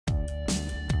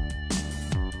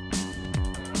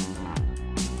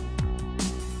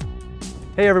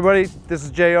Hey everybody, this is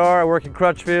JR. I work in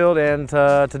Crutchfield, and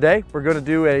today we're going to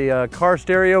do a car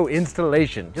stereo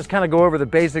installation. Just kind of go over the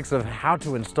basics of how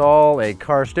to install a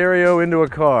car stereo into a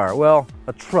car. Well,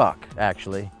 a truck,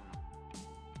 actually.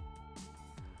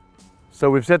 So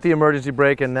we've set the emergency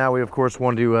brake, and now we of course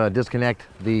want to disconnect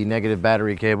the negative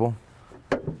battery cable.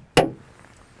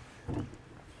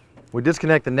 We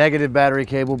disconnect the negative battery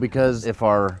cable because if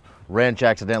our wrench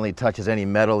accidentally touches any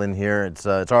metal in here, it's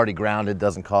already grounded,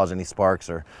 doesn't cause any sparks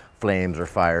or flames or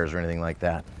fires or anything like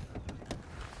that.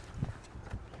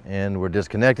 And we're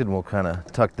disconnected, and we'll kind of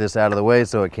tuck this out of the way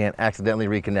so it can't accidentally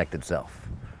reconnect itself.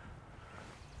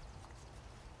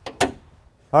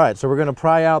 All right, so we're going to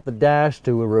pry out the dash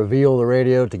to reveal the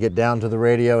radio, to get down to the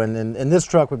radio. And in this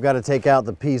truck, we've got to take out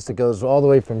the piece that goes all the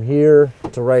way from here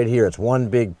to right here. It's one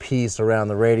big piece around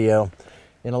the radio.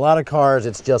 In a lot of cars,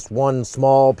 it's just one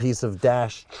small piece of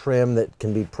dash trim that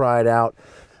can be pried out.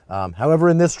 However,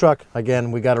 in this truck,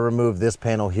 again, we got to remove this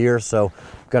panel here. So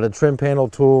I've got a trim panel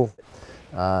tool,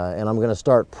 and I'm going to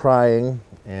start prying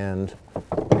and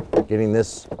getting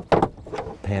this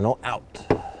panel out.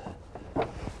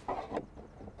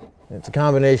 It's a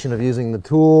combination of using the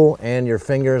tool and your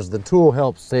fingers. The tool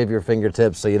helps save your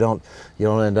fingertips so you don't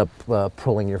end up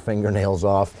pulling your fingernails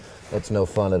off. That's no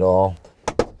fun at all.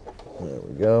 There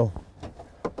we go.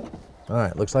 All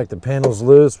right, looks like the panel's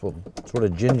loose. We'll sort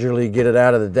of gingerly get it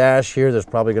out of the dash here. There's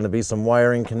probably going to be some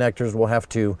wiring connectors we'll have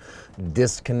to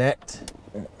disconnect.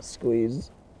 Squeeze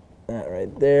that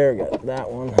right there. Got that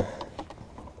one.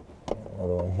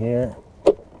 Another one here.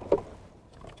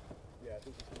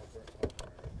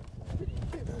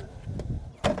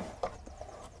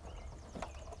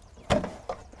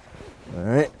 All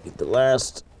right, get the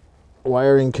last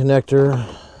wiring connector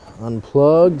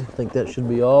unplugged. I think that should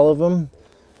be all of them.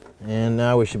 And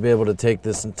now we should be able to take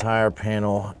this entire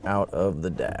panel out of the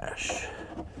dash.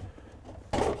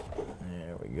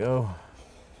 There we go.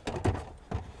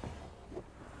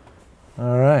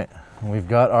 All right, we've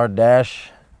got our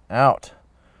dash out.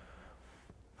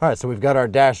 All right, so we've got our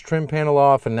dash trim panel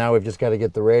off, and now we've just got to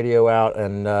get the radio out.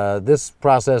 And this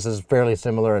process is fairly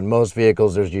similar in most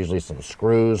vehicles. There's usually some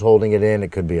screws holding it in.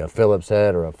 It could be a Phillips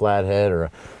head or a flathead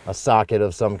or a socket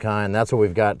of some kind. That's what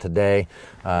we've got today,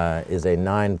 is a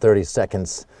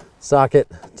 9/32 socket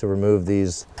to remove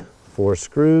these 4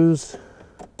 screws.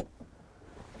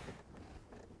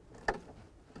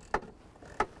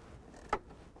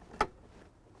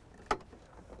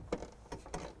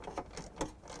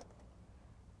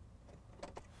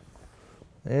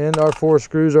 And our 4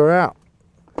 screws are out.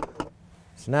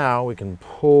 So now we can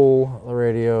pull the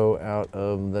radio out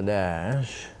of the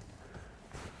dash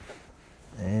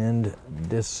and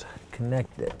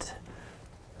disconnect it.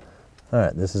 All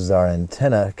right, this is our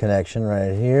antenna connection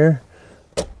right here.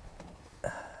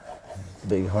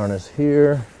 Big harness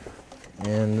here,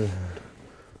 and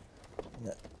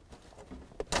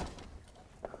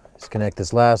disconnect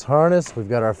this last harness. We've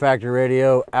got our factory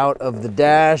radio out of the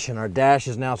dash, and our dash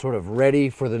is now sort of ready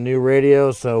for the new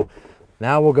radio. So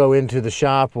now we'll go into the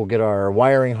shop, we'll get our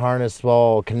wiring harness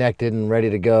all connected and ready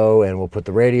to go, and we'll put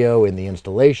the radio in the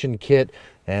installation kit,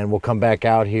 and we'll come back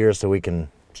out here so we can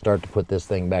start to put this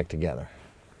thing back together.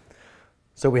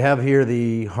 So we have here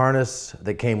the harness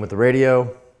that came with the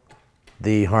radio,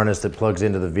 the harness that plugs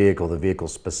into the vehicle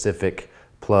specific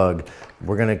plug.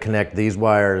 We're going to connect these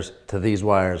wires to these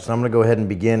wires. So I'm going to go ahead and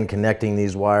begin connecting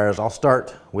these wires. I'll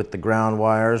start with the ground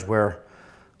wires, where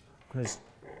I'm going to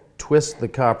twist the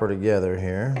copper together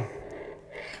here.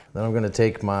 Then I'm going to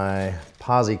take my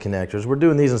posi connectors. We're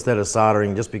doing these instead of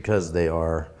soldering just because they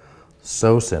are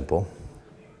so simple,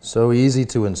 so easy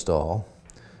to install,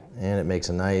 and it makes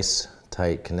a nice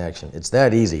tight connection. It's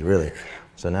that easy, really.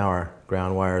 So now our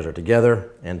ground wires are together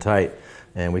and tight,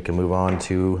 and we can move on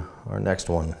to our next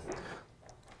one.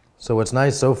 So what's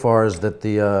nice so far is that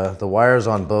the wires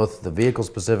on both the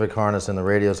vehicle-specific harness and the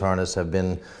radio's harness have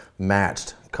been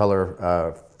matched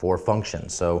color for function.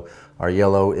 So our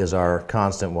yellow is our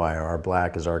constant wire, our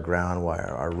black is our ground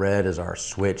wire, our red is our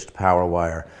switched power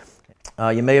wire.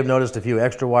 You may have noticed a few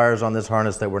extra wires on this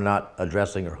harness that we're not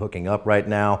addressing or hooking up right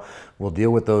now. We'll deal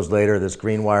with those later. This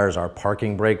green wire is our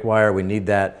parking brake wire. We need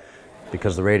that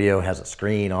because the radio has a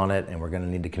screen on it, and we're going to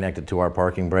need to connect it to our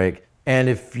parking brake. And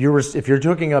if you're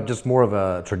hooking up just more of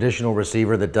a traditional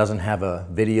receiver that doesn't have a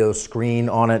video screen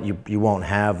on it, you won't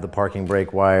have the parking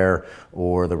brake wire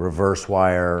or the reverse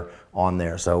wire on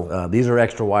there. So these are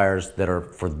extra wires that are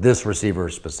for this receiver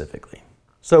specifically.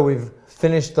 So we've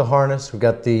finished the harness. We've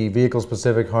got the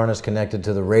vehicle-specific harness connected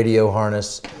to the radio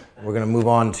harness. We're going to move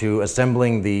on to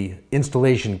assembling the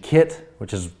installation kit,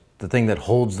 which is the thing that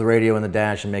holds the radio in the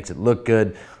dash and makes it look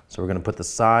good. So we're going to put the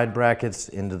side brackets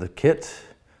into the kit.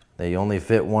 They only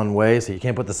fit one way, so you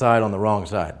can't put the side on the wrong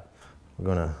side. We're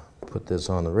going to put this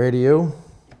on the radio.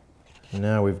 And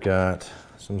now we've got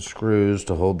some screws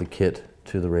to hold the kit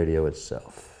to the radio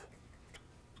itself.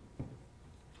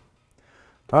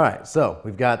 All right, so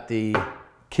we've got the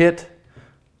kit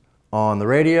on the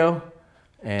radio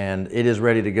and it is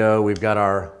ready to go. We've got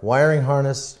our wiring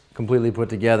harness completely put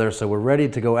together, so we're ready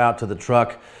to go out to the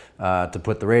truck to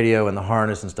put the radio and the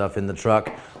harness and stuff in the truck.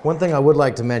 One thing I would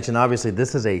like to mention, obviously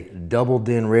this is a double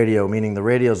DIN radio, meaning the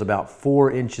radio is about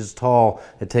 4 inches tall.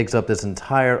 It takes up this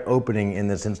entire opening in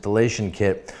this installation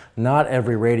kit. Not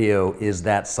every radio is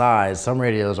that size. Some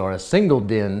radios are a single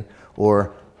DIN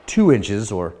or 2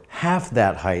 inches or half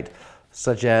that height,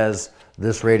 such as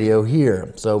this radio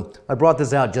here. So I brought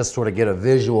this out just sort of get a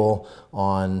visual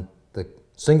on the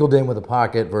single DIN with a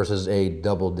pocket versus a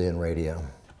double DIN radio.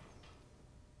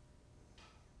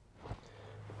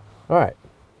 All right,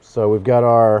 so we've got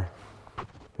our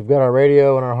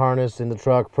radio and our harness in the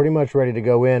truck pretty much ready to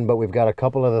go in, but we've got a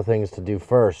couple other things to do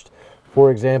first.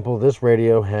 For example, this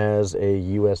radio has a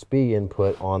USB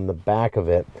input on the back of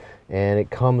it, and it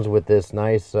comes with this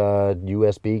nice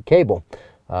USB cable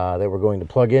that we're going to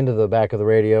plug into the back of the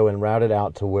radio and route it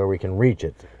out to where we can reach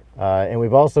it. And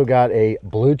we've also got a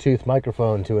Bluetooth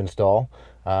microphone to install.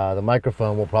 The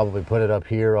microphone, we'll probably put it up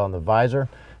here on the visor,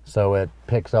 so it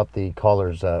picks up the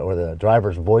caller's or the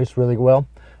driver's voice really well,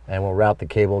 and we'll route the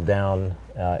cable down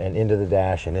and into the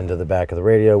dash and into the back of the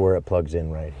radio where it plugs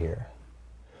in right here.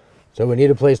 So we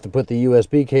need a place to put the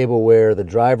USB cable where the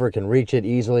driver can reach it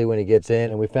easily when he gets in,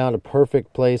 and we found a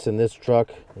perfect place in this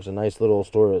truck. There's a nice little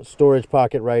storage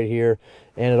pocket right here,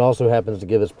 and it also happens to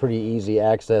give us pretty easy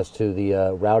access to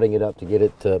the routing it up to get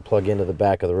it to plug into the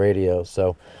back of the radio.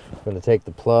 So we're going to take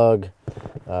the plug,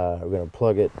 we're going to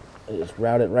plug it, just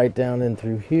route it right down in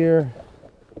through here,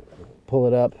 pull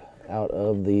it up out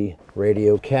of the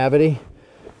radio cavity,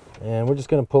 and we're just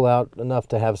going to pull out enough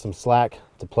to have some slack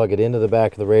to plug it into the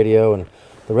back of the radio, and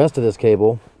the rest of this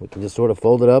cable we can just sort of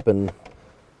fold it up and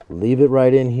leave it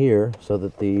right in here so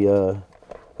that the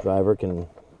driver can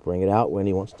bring it out when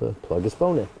he wants to plug his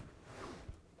phone in.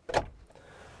 All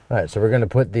right, so we're going to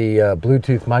put the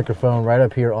Bluetooth microphone right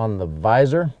up here on the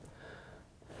visor.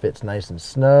 Fits nice and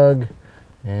snug,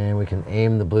 and we can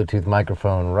aim the Bluetooth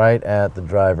microphone right at the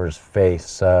driver's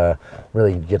face.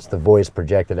 Really gets the voice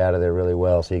projected out of there really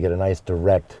well, so you get a nice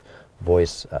direct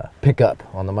voice pickup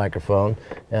on the microphone.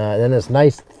 Then this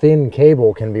nice thin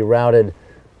cable can be routed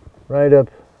right up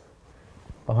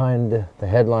behind the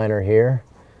headliner here.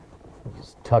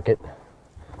 Just tuck it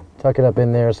up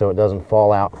in there so it doesn't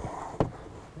fall out,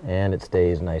 and it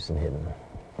stays nice and hidden.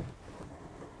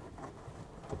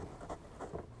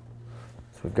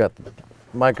 So we've got the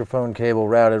microphone cable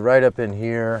routed right up in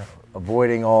here,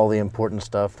 avoiding all the important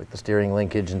stuff like the steering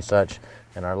linkage and such.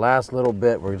 And our last little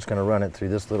bit, we're just going to run it through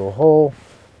this little hole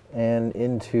and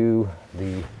into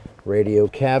the radio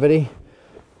cavity.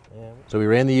 So we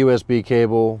ran the USB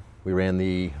cable, we ran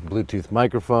the Bluetooth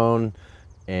microphone,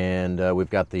 and we've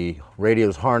got the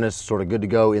radio's harness sort of good to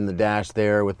go in the dash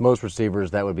there. With most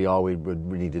receivers, that would be all we would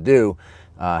need to do.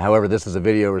 However, this is a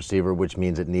video receiver, which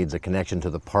means it needs a connection to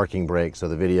the parking brake, so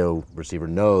the video receiver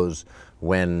knows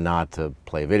when not to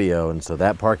play video. And so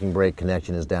that parking brake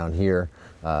connection is down here.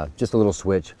 Just a little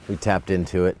switch. We tapped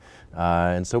into it.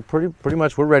 And so pretty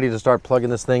much we're ready to start plugging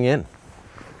this thing in.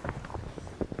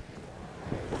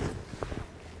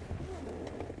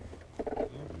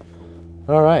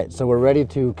 All right, so we're ready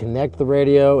to connect the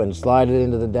radio and slide it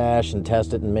into the dash and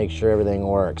test it and make sure everything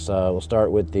works. We'll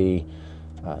start with the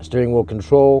steering wheel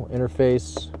control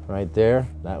interface right there.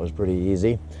 That was pretty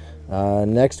easy.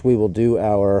 Next we will do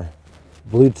our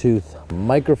Bluetooth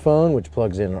microphone, which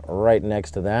plugs in right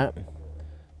next to that.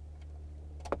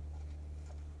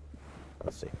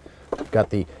 Let's see. We've got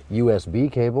the USB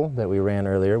cable that we ran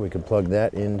earlier. We could plug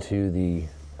that into the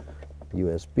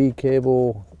USB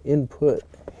cable input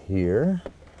here.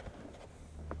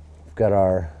 We've got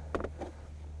our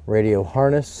radio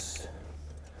harness.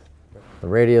 The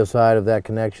radio side of that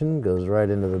connection goes right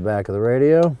into the back of the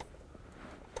radio.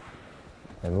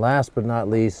 And last but not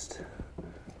least,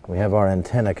 we have our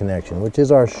antenna connection, which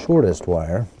is our shortest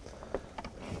wire.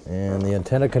 And the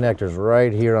antenna connector is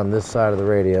right here on this side of the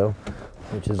radio,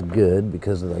 which is good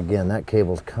because, again, that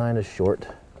cable's kind of short.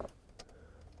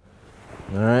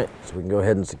 All right, so we can go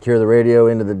ahead and secure the radio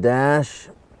into the dash.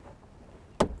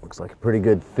 Looks like a pretty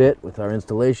good fit with our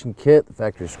installation kit. The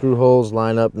factory screw holes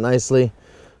line up nicely.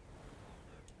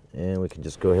 And we can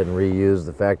just go ahead and reuse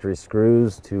the factory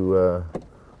screws to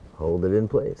hold it in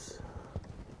place.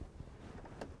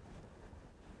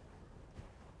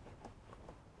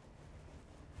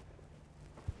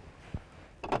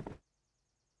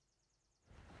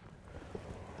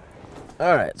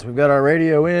 All right, so we've got our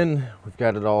radio in, we've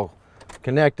got it all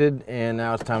connected, and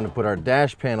now it's time to put our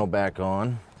dash panel back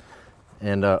on.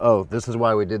 And oh, this is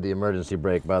why we did the emergency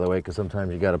brake, by the way, because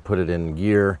sometimes you got to put it in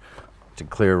gear to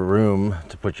clear room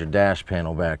to put your dash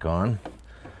panel back on.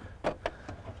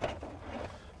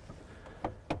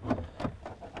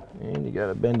 And you got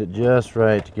to bend it just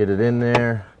right to get it in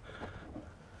there.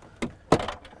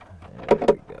 There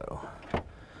we go.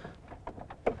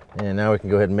 And now we can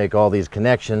go ahead and make all these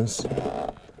connections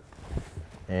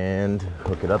and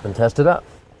hook it up and test it up.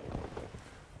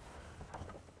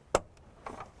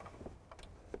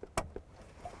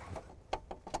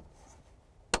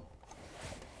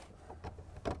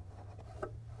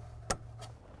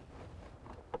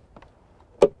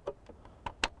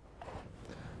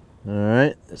 All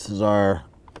right, this is our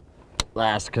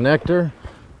last connector.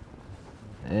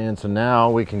 And so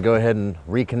now we can go ahead and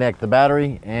reconnect the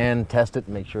battery and test it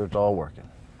and make sure it's all working.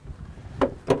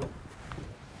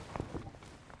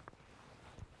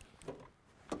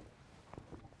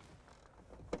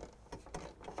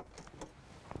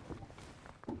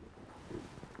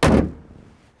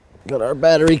 Got our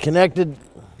battery connected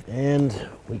and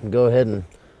we can go ahead and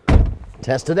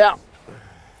test it out.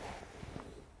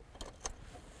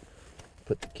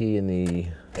 Put the key in the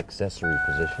accessory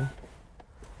position.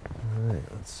 All right,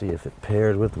 let's see if it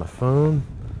paired with my phone.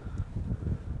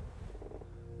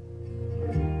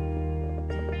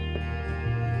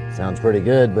 Sounds pretty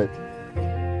good, but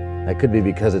that could be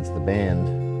because it's the band.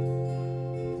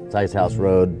 It's Ice House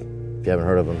Road, if you haven't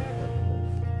heard of them.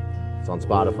 It's on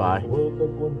Spotify.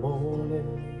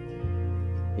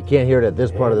 You can't hear it at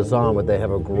this part of the song, but they have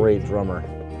a great drummer.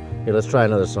 Here, let's try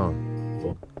another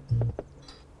song.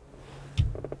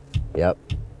 Yep,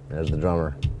 there's the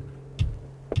drummer.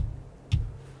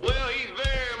 Well, he's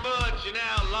very much an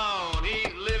outlaw, and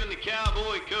he's living the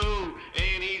cowboy code,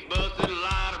 and he's busted a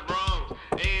lot of broncs,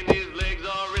 and his legs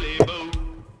are really bowed.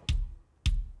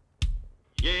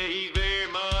 Yeah, he's very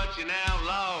much an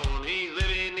outlaw, and he's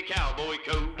living the cowboy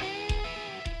code.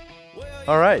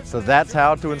 All right, so that's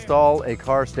how to install a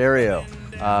car stereo.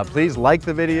 Please like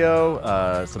the video,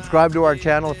 subscribe to our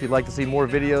channel if you'd like to see more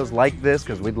videos like this,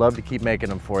 because we'd love to keep making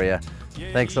them for you.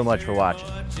 Thanks so much for watching.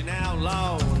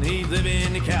 He's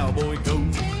living the cowboy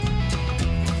code.